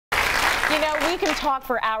You know, we can talk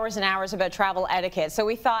for hours and hours about travel etiquette, so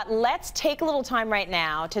we thought let's take a little time right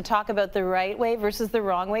now to talk about the right way versus the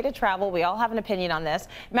wrong way to travel. We all have an opinion on this.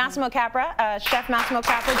 Massimo Capra, Chef Massimo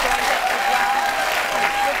Capra joins us as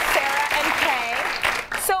well with Sarah and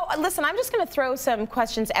Pay. So listen, I'm just going to throw some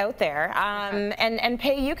questions out there, and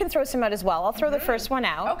Pay, you can throw some out as well. I'll throw the first one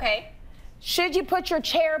out. Okay. Should you put your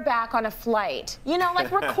chair back on a flight? You know, like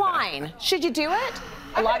recline. Should you do it?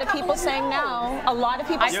 A lot of people saying no. A lot of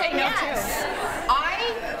people say no too.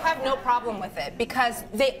 I have no problem with it because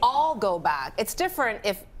they all go back. It's different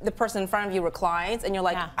if the person in front of you reclines and you're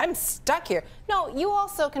like, I'm stuck here. No, you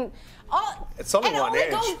also can. It's only one inch.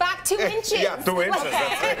 It only goes back 2 inches. Yeah, 2 inches. Okay.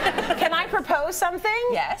 That's it. Can I propose something?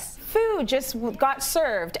 Yes. Food just got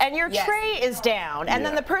served and your tray is down, and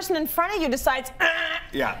then the person in front of you decides.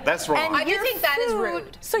 Yeah, that's wrong. And I do think that is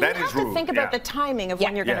rude. So that you have to think about the timing of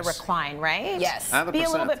when you're going to recline, right? Yes. 100%. Be a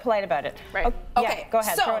little bit polite about it. Right. Okay. Go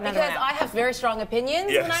ahead. So throw another because one out. I have very strong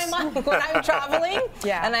opinions when I'm traveling,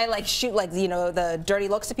 and I like shoot the dirty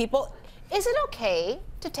looks to people. Is it okay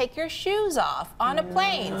to take your shoes off on a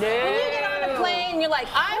plane? No. When you get on a plane, you're like,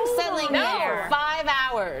 I'm settling in for 5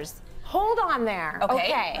 hours. Hold on there.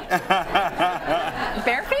 Okay.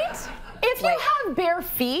 Bare feet? If you have bare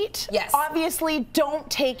feet, obviously don't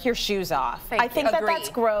take your shoes off. I think that's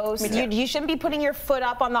gross. You shouldn't be putting your foot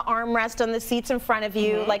up on the armrest on the seats in front of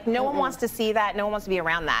you. Like, no one wants to see that. No one wants to be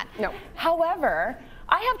around that. No. However,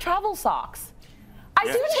 I have travel socks. I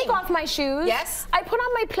do take off my shoes. Yes. I put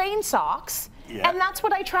on my plain socks. And that's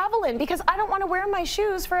what I travel in because I don't want to wear my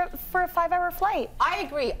shoes for a 5-hour flight. I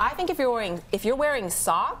agree. I think if you're wearing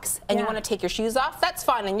socks and you want to take your shoes off, that's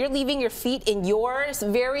fine, and you're leaving your feet in your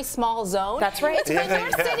very small zone. That's right. It's when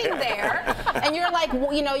you're sitting there and you're like,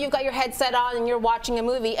 you know, you've got your headset on and you're watching a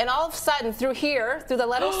movie, and all of a sudden through the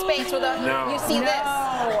little space where you see this.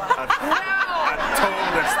 I told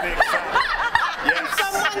this thing. Yes.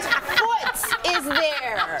 Someone's foot is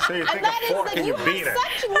there. So you take the fork and you beat it.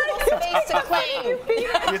 Such little space to claim.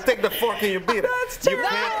 You take the fork and you beat it. That's terrible.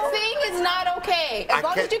 That thing is not okay. As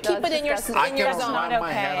long as you keep it in your zone. I can't wrap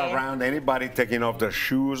my head around anybody taking off their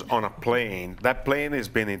shoes on a plane. That plane has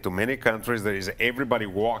been into many countries. There is everybody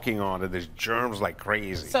walking on it. There's germs like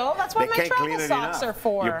crazy. So that's what my travel socks are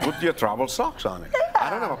for. You put your travel socks on it. I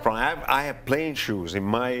don't have a problem. I have plain shoes in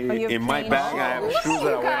my bag. I have shoes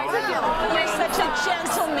that I wear all the time. You're such a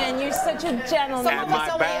gentleman. You're such a gentleman. And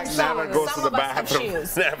my bag never goes to the bathroom.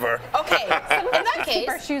 Never. Okay. In that case, keep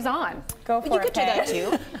our shoes on. Go for it. You could do that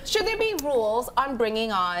too. Should there be rules on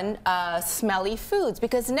bringing on smelly foods?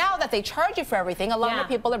 Because now that they charge you for everything, a lot of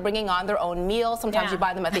people are bringing on their own meals. Sometimes you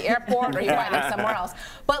buy them at the airport or you buy them somewhere else.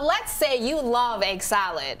 But let's say you love egg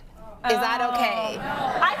salad. Is that okay?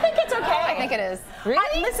 I think it's okay. I think it is.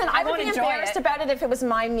 Really? Listen, I would be embarrassed about it if it was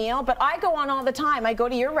my meal, but I go on all the time. I go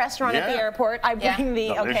to your restaurant at the airport. I bring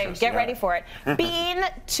the, get ready for it. Bean,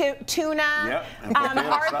 tuna,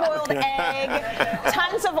 hard-boiled egg,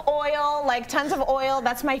 tons of oil,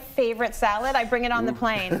 That's my favorite salad. I bring it on the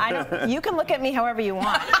plane. You can look at me however you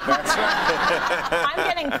want. That's right. I'm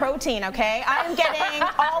getting protein, okay? I'm getting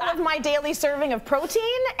all of my daily serving of protein,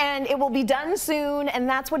 and it will be done soon, and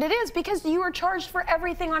that's what it is. Because you are charged for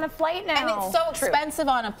everything on a flight now. And it's so expensive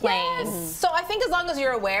on a plane. Yes. So I think as long as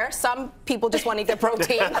you're aware, some people just want to eat their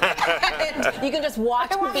protein. And you can just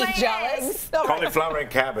watch and be jealous. Cauliflower and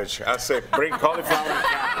cabbage. I say bring cauliflower and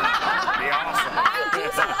cabbage. Be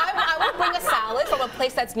awesome. I would bring a salad from a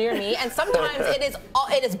place that's near me, and sometimes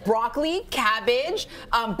it is broccoli, cabbage,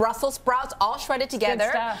 Brussels sprouts, all shredded together.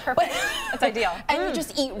 Good stuff. Perfect. That's ideal. And you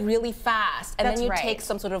just eat really fast, and then you take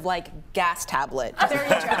some sort of like gas tablet. There you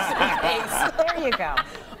go. There you go.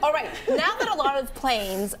 All right. Now that a lot of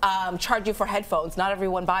planes charge you for headphones, not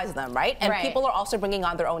everyone buys them, right? And people are also bringing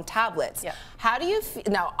on their own tablets. Yeah. How do you feel?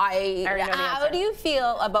 Now, how do you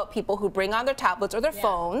feel about people who bring on their tablets or their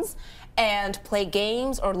phones and play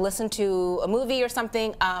games or listen to a movie or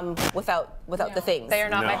something without the things? They are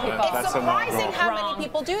not my people. It's surprising how many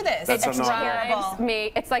people do this. It drives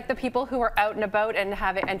me. It's like the people who are out and about and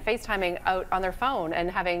FaceTiming out on their phone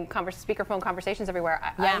and having speakerphone conversations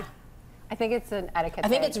everywhere. I think it's an etiquette thing. I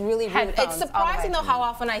think it's really rude. It's surprising, though, how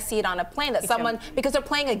often I see it on a plane that someone, because they're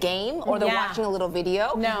playing a game or they're watching a little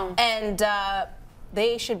video, and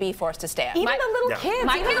they should be forced to stand. Even the little kids,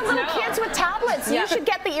 kids with tablets. You should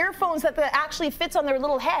get the earphones that actually fits on their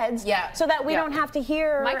little heads, so that we don't have to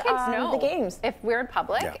hear my kids know the games. If we're in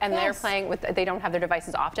public and they're playing with, they don't have their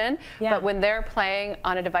devices often, but when they're playing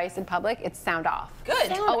on a device in public, it's sound off. Good.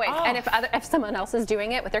 And if someone else is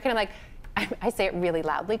doing it with their kid, I'm like, I say it really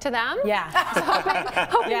loudly to them. So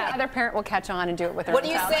hoping the other parent will catch on and do it with their own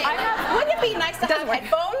child. What do you say? Wouldn't it be nice to have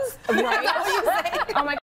headphones? Right. Is that what you say? Oh my